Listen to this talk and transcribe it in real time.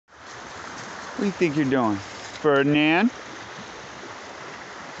do you think you're doing? Ferdinand?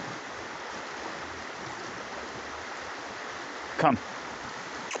 Come.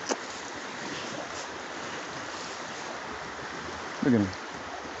 Look at him.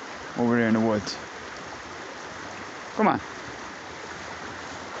 Over there in the woods. Come on.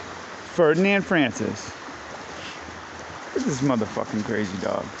 Ferdinand Francis. Look at this motherfucking crazy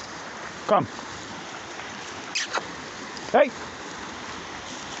dog. Come. Hey!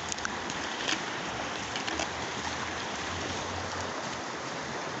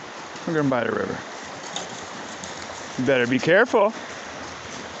 Look at him by the river. You better be careful.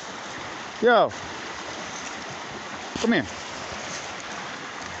 Yo. Come here.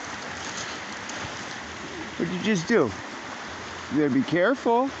 What'd you just do? You better be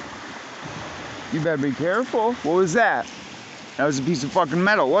careful. You better be careful. What was that? That was a piece of fucking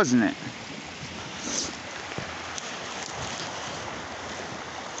metal, wasn't it?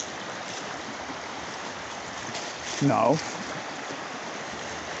 No.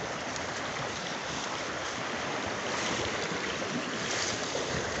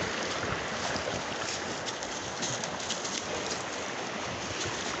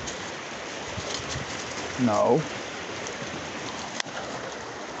 No.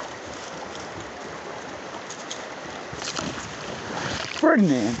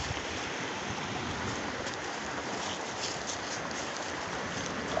 Ferdinand.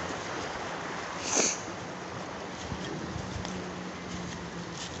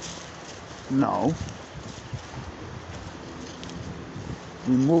 No.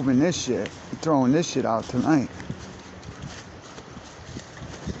 We're moving this shit. We're throwing this shit out tonight.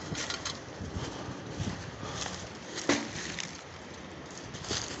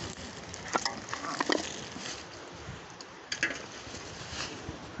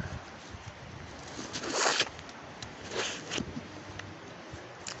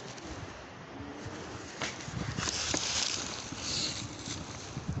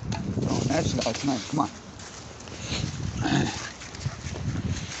 That shit out tonight. Come on.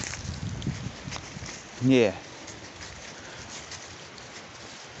 Yeah.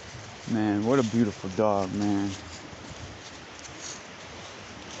 Man, what a beautiful dog, man.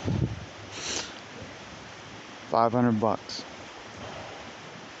 $500.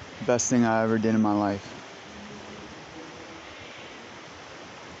 Best thing I ever did in my life.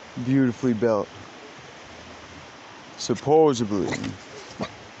 Beautifully built. Supposedly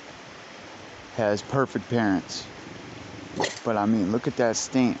has perfect parents. But I mean, look at that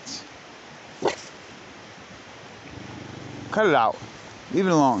stance. Cut it out. Leave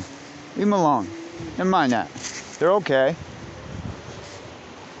it alone. Leave them alone. Never mind that. They're okay.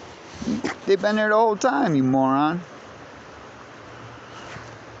 They've been there the whole time, you moron.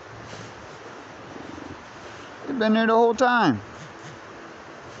 They've been there the whole time.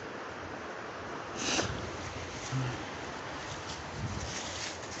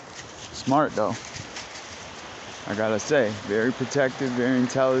 Smart though. I gotta say, very protective, very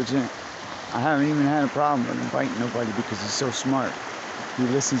intelligent. I haven't even had a problem with him biting nobody because he's so smart. He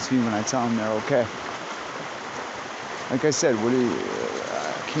listens to me when I tell him they're okay. Like I said,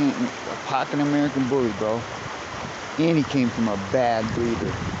 a pocket American bully, bro. And he came from a bad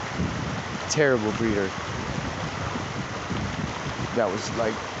breeder. Terrible breeder. That was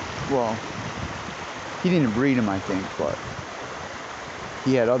like, well, he didn't breed him, I think, but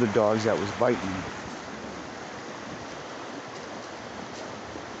he had other dogs that was biting him.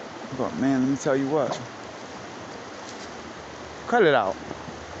 But man, let me tell you what. Cut it out.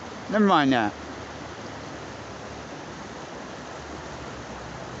 Never mind that.